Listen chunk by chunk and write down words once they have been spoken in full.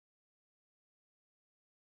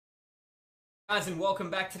Guys, and welcome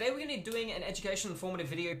back. Today we're going to be doing an educational informative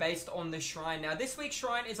video based on the shrine. Now this week's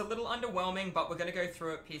shrine is a little underwhelming, but we're going to go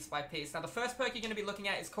through it piece by piece. Now the first perk you're going to be looking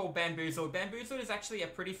at is called Bamboozled. Bamboozled is actually a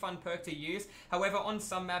pretty fun perk to use. However, on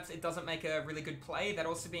some maps it doesn't make a really good play. That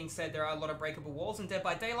also being said, there are a lot of breakable walls in Dead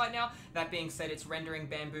by Daylight now. That being said, it's rendering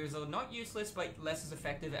Bamboozled not useless, but less as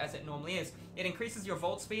effective as it normally is. It increases your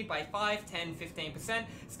vault speed by 5, 10, 15%,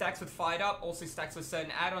 stacks with Fired Up, also stacks with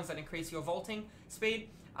certain add-ons that increase your vaulting speed.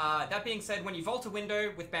 That being said, when you vault a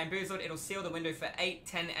window with Bamboozled, it'll seal the window for 8,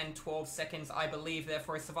 10, and 12 seconds, I believe.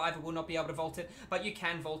 Therefore, a survivor will not be able to vault it, but you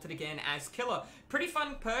can vault it again as Killer. Pretty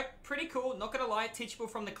fun perk, pretty cool, not gonna lie, teachable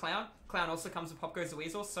from the Clown. Clown also comes with Pop Goes the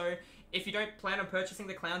Weasel, so if you don't plan on purchasing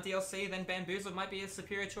the Clown DLC, then Bamboozled might be a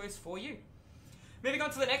superior choice for you. Moving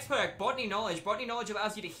on to the next perk, Botany Knowledge. Botany Knowledge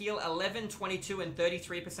allows you to heal 11, 22, and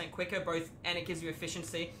 33% quicker, and it gives you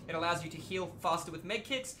efficiency. It allows you to heal faster with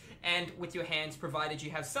medkits and with your hands, provided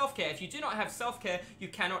you have self-care. If you do not have self-care, you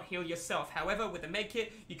cannot heal yourself. However, with a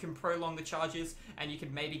medkit, you can prolong the charges, and you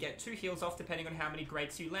can maybe get 2 heals off depending on how many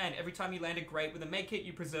greats you land. Every time you land a great with a medkit,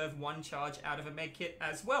 you preserve 1 charge out of a medkit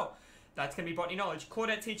as well. That's going to be Botany Knowledge.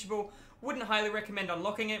 Claudette Teachable, wouldn't highly recommend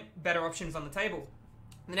unlocking it. Better options on the table.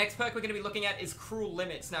 The next perk we're going to be looking at is Cruel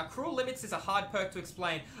Limits. Now, Cruel Limits is a hard perk to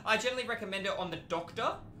explain. I generally recommend it on the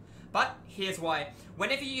Doctor, but here's why.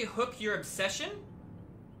 Whenever you hook your Obsession...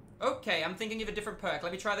 Okay, I'm thinking of a different perk.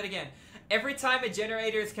 Let me try that again. Every time a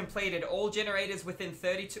generator is completed, all generators within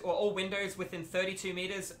 32, or all windows within 32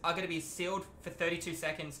 meters are going to be sealed for 32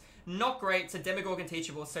 seconds. Not great, it's a Demogorgon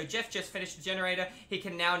teachable. So Jeff just finished the generator. He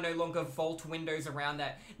can now no longer vault windows around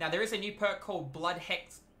that. Now, there is a new perk called Blood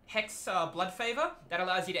Blood Favor that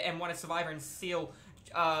allows you to M1 a survivor and seal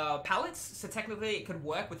pallets. So technically it could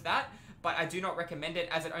work with that, but I do not recommend it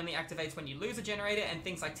as it only activates when you lose a generator, and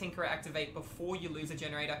things like Tinkerer activate before you lose a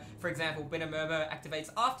generator. For example, Bitter Murmur activates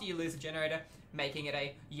after you lose a generator, making it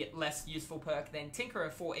a yet less useful perk than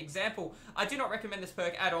Tinkerer, for example. I do not recommend this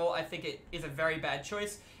perk at all. I think it is a very bad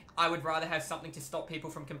choice. I would rather have something to stop people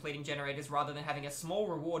from completing generators rather than having a small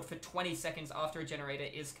reward for 20 seconds after a generator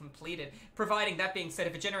is completed. Providing that being said,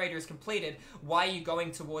 if a generator is completed, why are you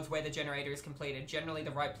going towards where the generator is completed? Generally,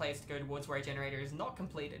 the right place to go towards where a generator is not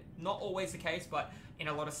completed. Not always the case, but in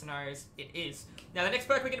a lot of scenarios, it is. Now, the next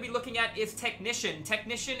perk we're going to be looking at is Technician.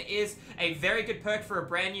 Technician is a very good perk for a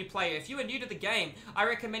brand new player. If you are new to the game, I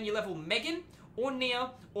recommend you level Megan, or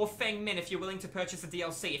Nia, or Feng Min if you're willing to purchase a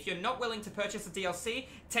DLC. If you're not willing to purchase a DLC,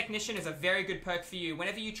 Technician is a very good perk for you.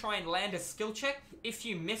 Whenever you try and land a skill check, if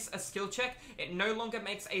you miss a skill check, it no longer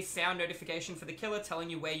makes a sound notification for the killer telling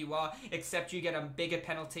you where you are, except you get a bigger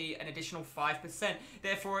penalty, an additional 5%.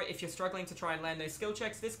 Therefore, if you're struggling to try and land those skill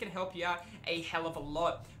checks, this can help you out a hell of a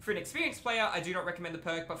lot. For an experienced player, I do not recommend the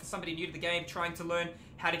perk, but for somebody new to the game trying to learn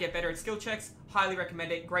how to get better at skill checks, highly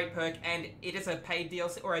recommend it. Great perk, and it is a paid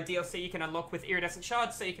DLC, or a DLC you can unlock with Iridescent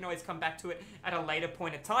Shards, so you can always come back to it at a later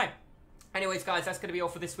point in time. Anyways, guys, that's going to be all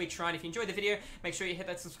for this week's Shrine. If you enjoyed the video, make sure you hit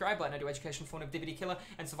that subscribe button. I do education, form of Divinity Killer,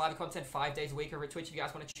 and Survivor content 5 days a week over at Twitch if you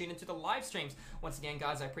guys want to tune into the live streams. Once again,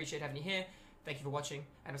 guys, I appreciate having you here. Thank you for watching,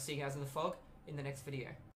 and I'll see you guys in the fog in the next video.